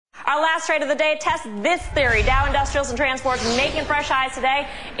Our last trade of the day tests this theory. Dow Industrials and Transports making fresh highs today.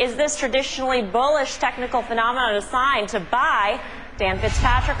 Is this traditionally bullish technical phenomenon a sign to buy? Dan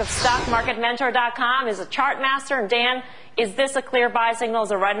Fitzpatrick of StockMarketMentor.com is a chart master. And Dan, is this a clear buy signal?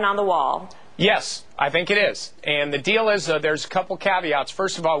 Is it writing on the wall? Yes, I think it is. And the deal is, there's a couple caveats.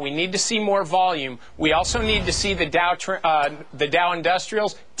 First of all, we need to see more volume. We also need to see the Dow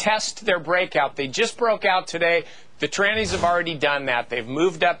Industrials test their breakout. They just broke out today. The trannies have already done that. They've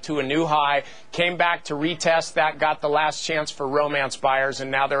moved up to a new high, came back to retest that, got the last chance for romance buyers, and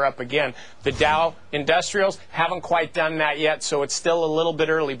now they're up again. The Dow Industrials haven't quite done that yet, so it's still a little bit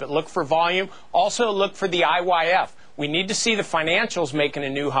early. But look for volume. Also look for the IYF. We need to see the financials making a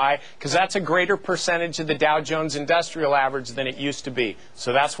new high because that's a greater percentage of the Dow Jones Industrial Average than it used to be.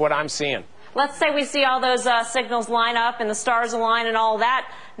 So that's what I'm seeing. Let's say we see all those signals line up and the stars align and all that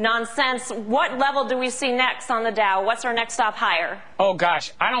nonsense. What level do we see next on the Dow? What's our next stop higher? Oh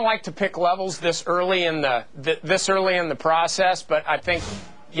gosh, I don't like to pick levels this early in the process, but I think,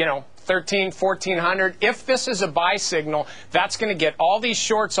 1,400. If this is a buy signal, that's going to get all these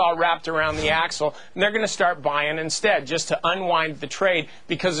shorts all wrapped around the axle, and they're going to start buying instead, just to unwind the trade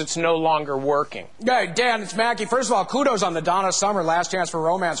because it's no longer working. Hey, Dan, it's Mackie. First of all, kudos on the Donna Summer Last Chance for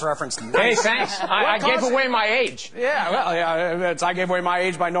Romance reference. Nice. Hey, thanks. I gave away my age. Yeah, well, yeah, I gave away my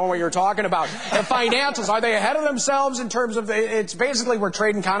age by knowing what you're talking about. The financials, are they ahead of themselves in terms of, it's basically we're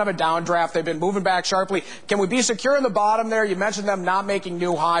trading kind of a downdraft. They've been moving back sharply. Can we be secure in the bottom there? You mentioned them not making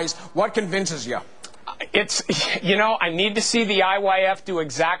new highs. What convinces you? It's, I need to see the IYF do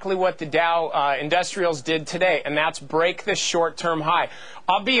exactly what the Dow Industrials did today, and that's break this short-term high.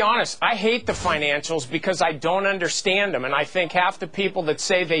 I'll be honest, I hate the financials because I don't understand them, and I think half the people that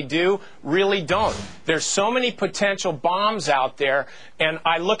say they do really don't. There's so many potential bombs out there, and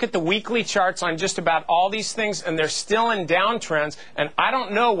I look at the weekly charts on just about all these things, and they're still in downtrends, and I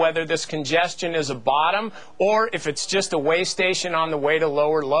don't know whether this congestion is a bottom or if it's just a way station on the way to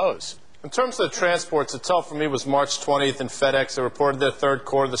lower lows. In terms of the transports, the tell for me was March 20th in FedEx. They reported their third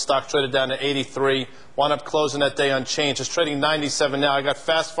quarter. The stock traded down to 83, wound up closing that day unchanged. It's trading 97 now. I got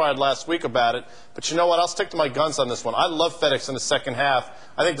fast-fired last week about it. But you know what? I'll stick to my guns on this one. I love FedEx in the second half.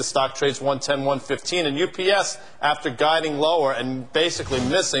 I think the stock trades 110, 115. And UPS, after guiding lower and basically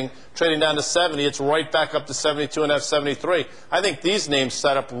missing, trading down to 70, it's right back up to 72.5, 73. I think these names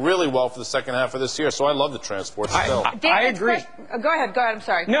set up really well for the second half of this year. So I love the transports still. I agree. Go ahead. I'm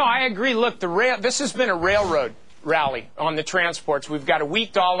sorry. No, I agree. Look, this has been a railroad rally on the transports. We've got a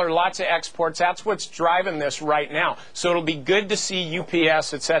weak dollar, lots of exports. That's what's driving this right now. So it'll be good to see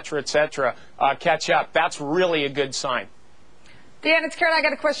UPS, et cetera, catch up. That's really a good sign. Dan, it's Karen. I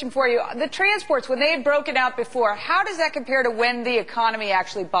got a question for you. The transports, when they had broken out before, how does that compare to when the economy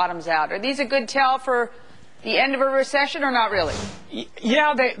actually bottoms out? Are these a good tell for the end of a recession or not really?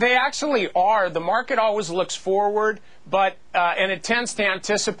 Yeah, they actually are. The market always looks forward, but and it tends to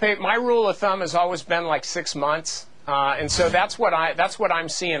anticipate. My rule of thumb has always been like 6 months, and so that's what I'm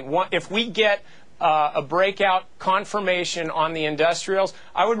seeing. If we get a breakout confirmation on the industrials,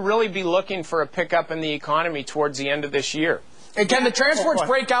 I would really be looking for a pickup in the economy towards the end of this year. And can the transports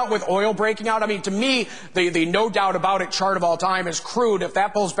break out with oil breaking out? I mean, to me, the no doubt about it chart of all time is crude. If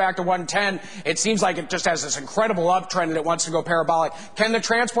that pulls back to 110, it seems like it just has this incredible uptrend and it wants to go parabolic. Can the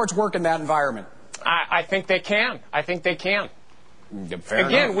transports work in that environment? I think they can. I think they can. Fair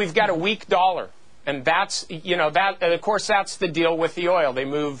Again, enough. we've got a weak dollar, and that's, of course, that's the deal with the oil. They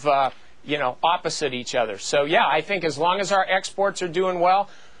move, opposite each other. So, yeah, I think as long as our exports are doing well,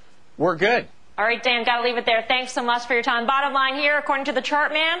 we're good. All right, Dan, got to leave it there. Thanks so much for your time. Bottom line here, according to the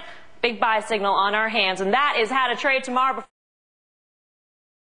chart man, big buy signal on our hands. And that is how to trade tomorrow.